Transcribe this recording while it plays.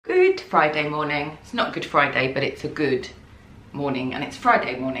Good Friday morning. It's not Good Friday, but it's a good morning, and it's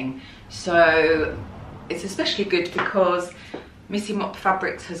Friday morning. So it's especially good because Missy Mop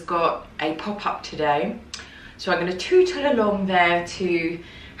Fabrics has got a pop-up today. So I'm going to tootle along there to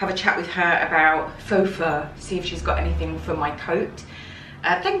have a chat with her about faux fur, see if she's got anything for my coat.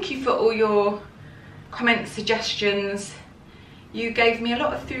 Thank you for all your comments, suggestions. You gave me a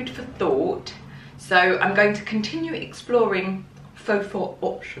lot of food for thought. So I'm going to continue exploring faux fur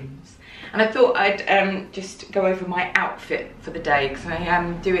options. And I thought I'd just go over my outfit for the day, because I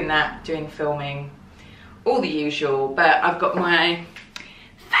am doing that, doing filming, all the usual. But I've got my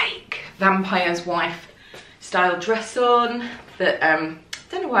fake vampire's wife style dress on that,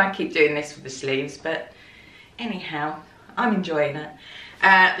 don't know why I keep doing this with the sleeves, but anyhow, I'm enjoying it.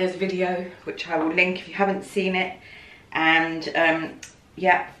 There's a video which I will link if you haven't seen it, and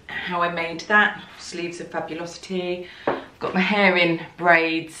yeah, how I made that. Sleeves of Fabulosity. I've got my hair in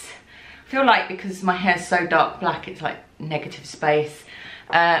braids. I feel like because my hair's so dark black, it's like negative space.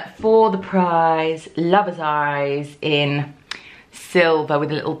 For the prize, Lover's Eyes in silver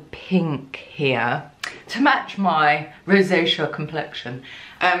with a little pink here to match my rosacea complexion,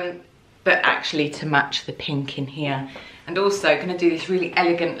 but actually to match the pink in here. And also going to do this really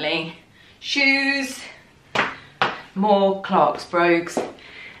elegantly. Shoes, more Clark's brogues.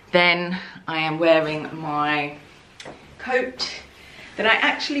 Then I am wearing my coat that I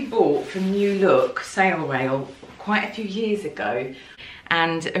actually bought from New Look sale rail quite a few years ago,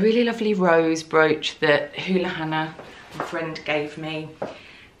 and a really lovely rose brooch that Hula Hannah, my friend, gave me.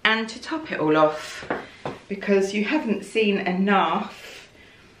 And to top it all off, because you haven't seen enough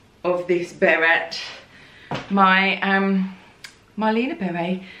of this beret, my Marlena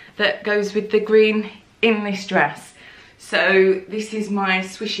beret that goes with the green in this dress. So this is my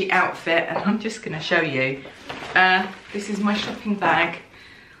swishy outfit, and I'm just going to show you. This is my shopping bag,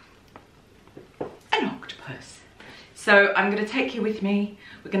 an octopus. So I'm going to take you with me.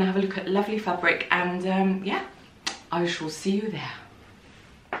 We're going to have a look at lovely fabric, and yeah, I shall see you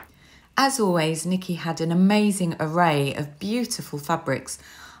there. As always, Nikki had an amazing array of beautiful fabrics.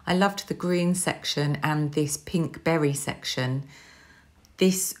 I loved the green section and this pink berry section.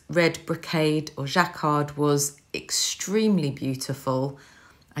 This red brocade or jacquard was extremely beautiful.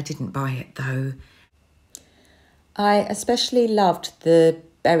 I didn't buy it though. I especially loved the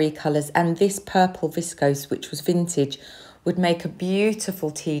berry colours, and this purple viscose, which was vintage, would make a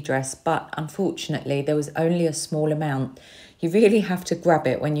beautiful tea dress, but unfortunately there was only a small amount. You really have to grab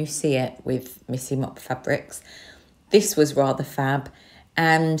it when you see it with Missy Mop Fabrics. This was rather fab,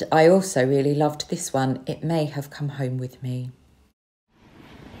 and I also really loved this one. It may have come home with me.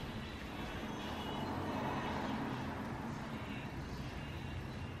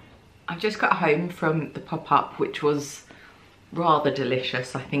 I've just got home from the pop-up, which was rather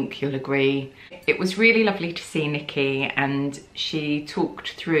delicious, I think you'll agree. It was really lovely to see Nikki, and she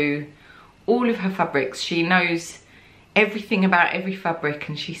talked through all of her fabrics. She knows everything about every fabric,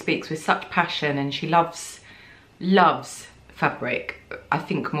 and she speaks with such passion, and she loves fabric, I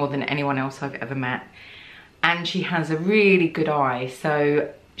think more than anyone else I've ever met. And she has a really good eye, so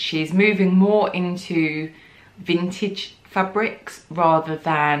she's moving more into vintage fabrics rather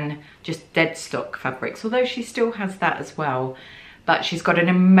than just dead stock fabrics, although she still has that as well. But she's got an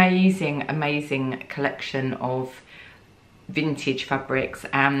amazing collection of vintage fabrics,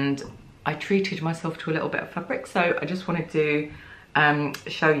 and I treated myself to a little bit of fabric, so I just wanted to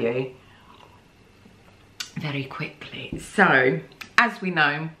show you very quickly. So as we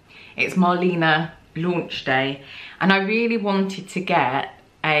know, it's Marlena launch day, and I really wanted to get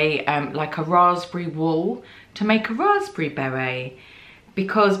a like a raspberry wool to make a raspberry beret,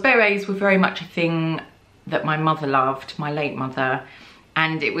 because berets were very much a thing that my mother loved, my late mother.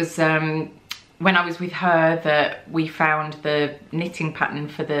 And it was when I was with her that we found the knitting pattern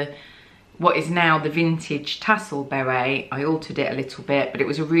for the what is now the vintage tassel beret. I altered it a little bit, but it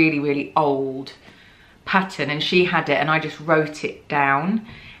was a really old pattern, and she had it, and I just wrote it down,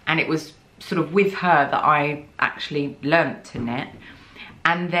 and it was sort of with her that I actually learnt to knit.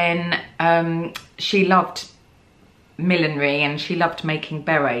 And then she loved millinery, and she loved making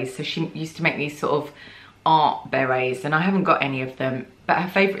berets, so she used to make these sort of art berets, and I haven't got any of them, but her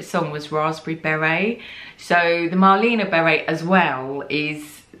favourite song was Raspberry Beret. So the Marlena beret as well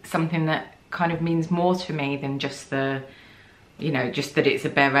is something that kind of means more to me than just the, you know, just that it's a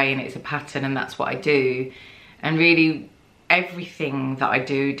beret and it's a pattern and that's what I do. And really everything that I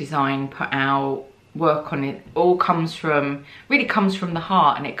do, design, put out, work on, it all comes from, really comes from the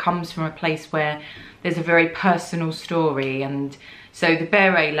heart, and it comes from a place where there's a very personal story. And so the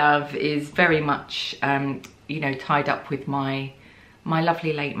beret love is very much, you know, tied up with my my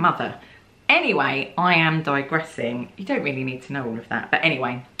lovely late mother. Anyway, I am digressing. You don't really need to know all of that, but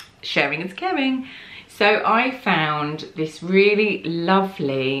anyway, sharing is caring. So I found this really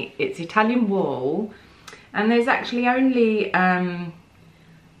lovely, it's Italian wool, and there's actually only, how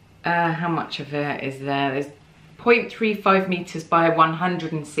much of it is there? There's 0.35 meters by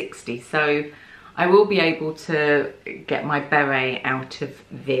 160. So I will be able to get my beret out of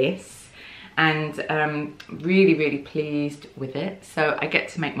this, and really, really pleased with it. So I get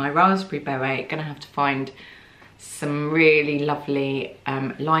to make my raspberry beret. Gonna have to find some really lovely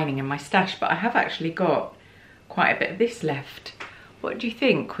lining in my stash, but I have actually got quite a bit of this left. What do you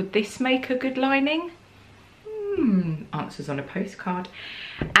think? Would this make a good lining? Answers on a postcard.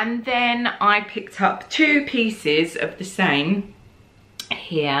 And then I picked up 2 pieces of the same.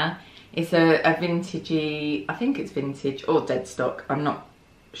 Here is a vintagey, I think it's vintage or dead stock, I'm not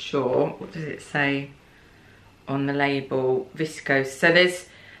sure. What does it say on the label? Viscose. So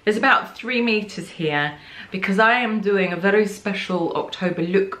there's about 3 meters here, because I am doing a very special October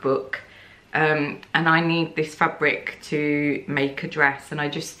lookbook, and I need this fabric to make a dress, and I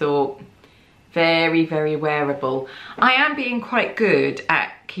just thought very, very wearable. I am being quite good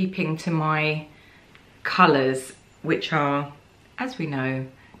at keeping to my colours, which are, as we know,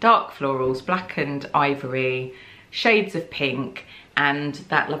 dark florals, black and ivory, shades of pink, and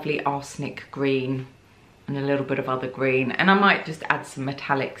that lovely arsenic green, and a little bit of other green, and I might just add some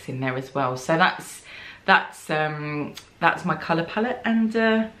metallics in there as well. So that's my colour palette, and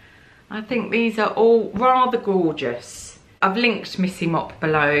I think these are all rather gorgeous. I've linked Missy Mop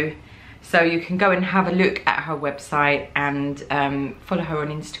below, so you can go and have a look at her website and follow her on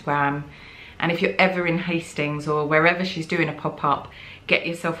Instagram. And if you're ever in Hastings or wherever she's doing a pop-up, get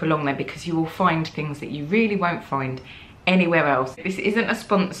yourself along there, because you will find things that you really won't find anywhere else. This isn't a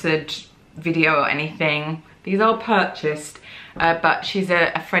sponsored video or anything. These are purchased, but she's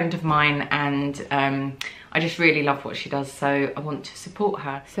a friend of mine, and I just really love what she does, so I want to support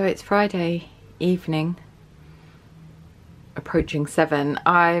her. So it's Friday evening, approaching 7.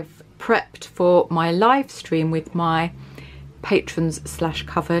 I've prepped for my live stream with my patrons /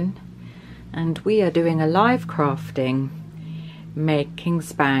 coven, and we are doing a live crafting, making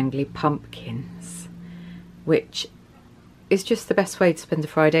spangly pumpkins, which is just the best way to spend a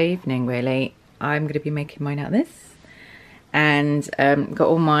Friday evening, really. I'm going to be making mine out of this, and got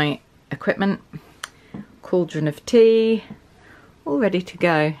all my equipment, cauldron of tea, all ready to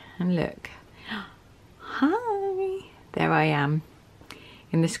go. And look, hi, there I am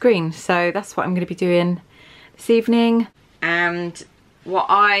in the screen. So that's what I'm going to be doing this evening. And what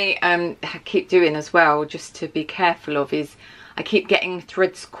I keep doing as well, just to be careful of, is I keep getting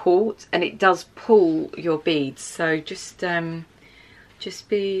threads caught, and it does pull your beads, so just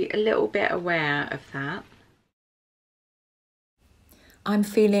be a little bit aware of that. I'm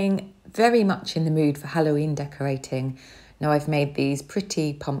feeling very much in the mood for Halloween decorating. Now I've made these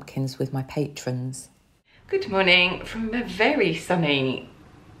pretty pumpkins with my patrons. Good morning from a very sunny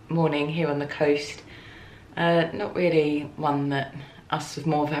morning here on the coast. Not really one that us with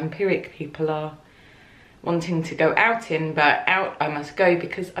more vampiric people are wanting to go out in, but out I must go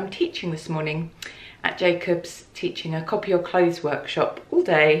because I'm teaching this morning at Jacob's, teaching a copy your clothes workshop all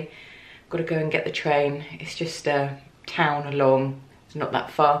day. Got to go and get the train. It's just a town along, it's not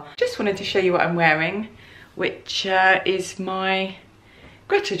that far. Just wanted to show you what I'm wearing, which is my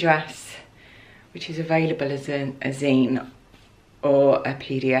Greta dress, which is available as a zine or a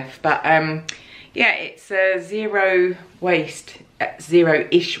PDF, but yeah, it's a zero waste,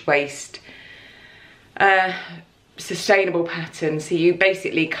 zero-ish waste sustainable pattern. So you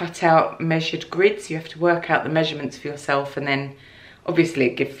basically cut out measured grids. You have to work out the measurements for yourself, and then obviously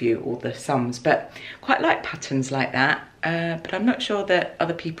it gives you all the sums, but quite like patterns like that, but I'm not sure that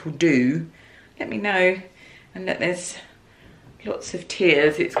other people do. Let me know. And that there's lots of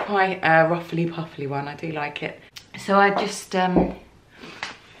tears. It's quite a ruffly puffly one. I do like it. So I just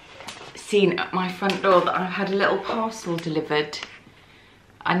seen at my front door that I've had a little parcel delivered.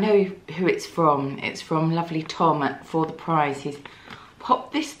 I know who it's from. It's from lovely Tom at For the Prize. He's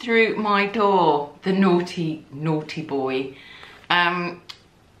popped this through my door, the naughty, naughty boy.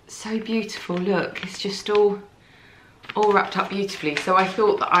 So beautiful, look, it's just all wrapped up beautifully. So I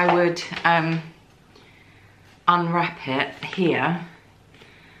thought that I would unwrap it here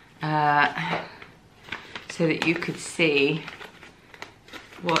so that you could see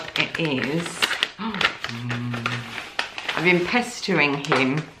what it is. I've been pestering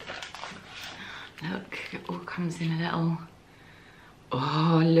him. Look, it all comes in a little,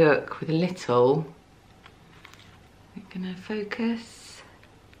 oh look, with a little, I'm gonna focus.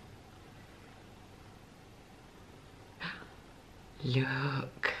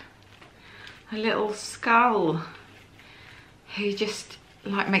 Look, a little skull. He just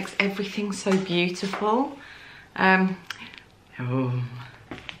like makes everything so beautiful. Oh,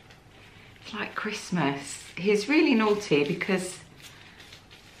 it's like Christmas. He's really naughty because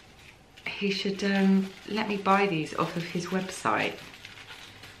he should let me buy these off of his website.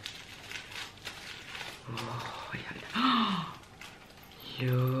 Oh, yeah.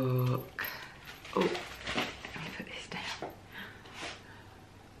 Look. Oh, let me put this down.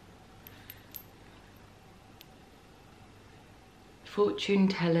 Fortune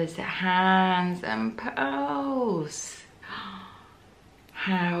tellers, hands and pearls.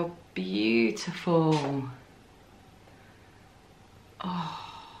 How beautiful. Oh,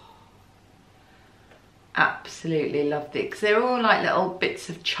 absolutely loved it, because they're all like little bits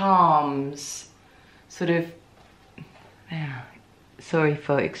of charms, sort of. Yeah, sorry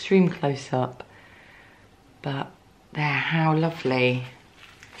for extreme close-up, but there, how lovely.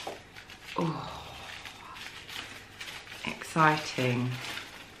 Oh, exciting.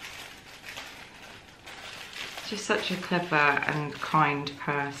 Just such a clever and kind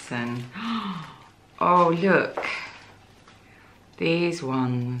person. Oh, look, these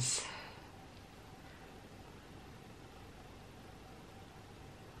ones.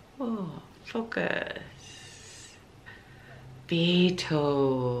 Oh, focus.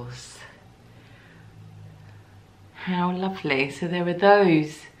 Beetles. How lovely. So there are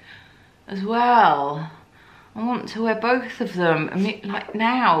those as well. I want to wear both of them, like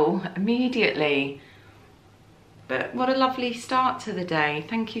now, immediately. But what a lovely start to the day.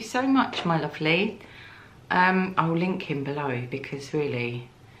 Thank you so much, my lovely. I'll link him below, because really,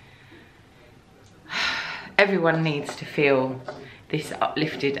 everyone needs to feel this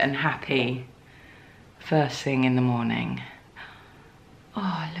uplifted and happy first thing in the morning.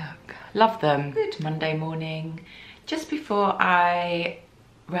 Oh, look, love them. Good Monday morning. Just before I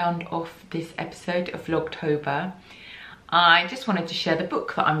round off this episode of Vlogtober, I just wanted to share the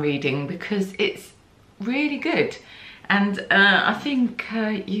book that I'm reading, because it's really good, and I think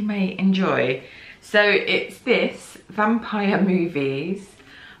you may enjoy. So it's this, Vampire Movies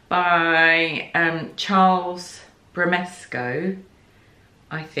by Charles Bramesco,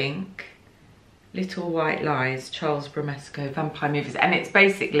 I think. Little White Lies, Charles Bramesco, Vampire Movies. And it's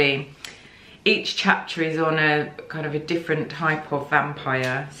basically, each chapter is on a kind of a different type of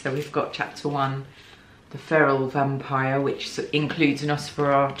vampire. So we've got chapter 1, the feral vampire, which includes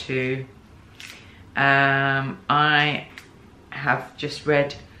Nosferatu. I have just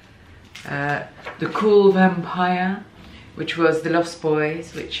read The Cool Vampire, which was The Lost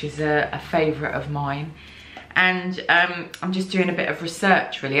Boys, which is a favourite of mine. And I'm just doing a bit of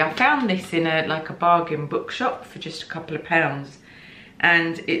research, really. I found this in like a bargain bookshop for just a couple of pounds,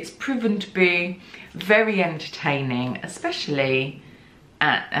 and it's proven to be very entertaining, especially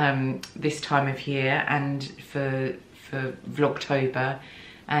at this time of year and for Vlogtober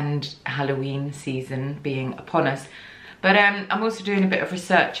and Halloween season being upon us. But I'm also doing a bit of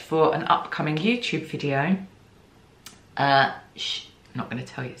research for an upcoming YouTube video. I'm not going to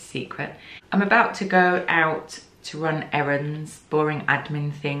tell you, it's a secret. I'm about to go out to run errands, boring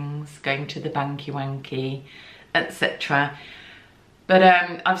admin things, going to the banky wanky, etc. But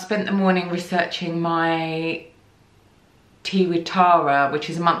I've spent the morning researching my Tea with Tara, which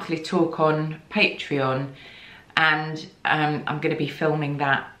is a monthly talk on Patreon, and I'm going to be filming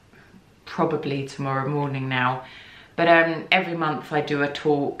that probably tomorrow morning now. But every month I do a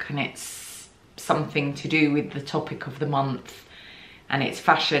talk, and it's something to do with the topic of the month. And it's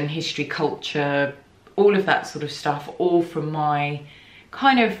fashion, history, culture, all of that sort of stuff, all from my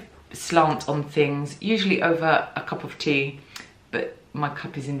kind of slant on things, usually over a cup of tea, but my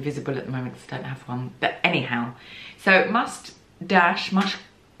cup is invisible at the moment because I don't have one. But anyhow, so must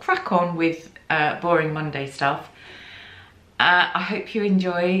crack on with boring Monday stuff. I hope you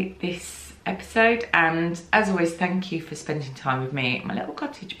enjoy this episode, and as always, thank you for spending time with me at my little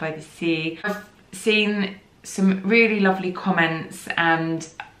cottage by the sea. I've seen some really lovely comments, and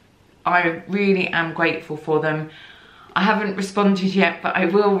I really am grateful for them. I haven't responded yet, but I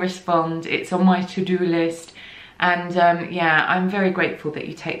will respond. It's on my to-do list, and yeah, I'm very grateful that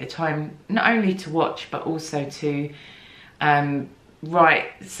you take the time not only to watch but also to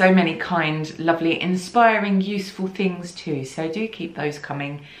write so many kind, lovely, inspiring, useful things too. So do keep those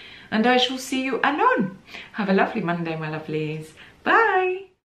coming, and I shall see you anon. Have a lovely Monday, my lovelies. Bye.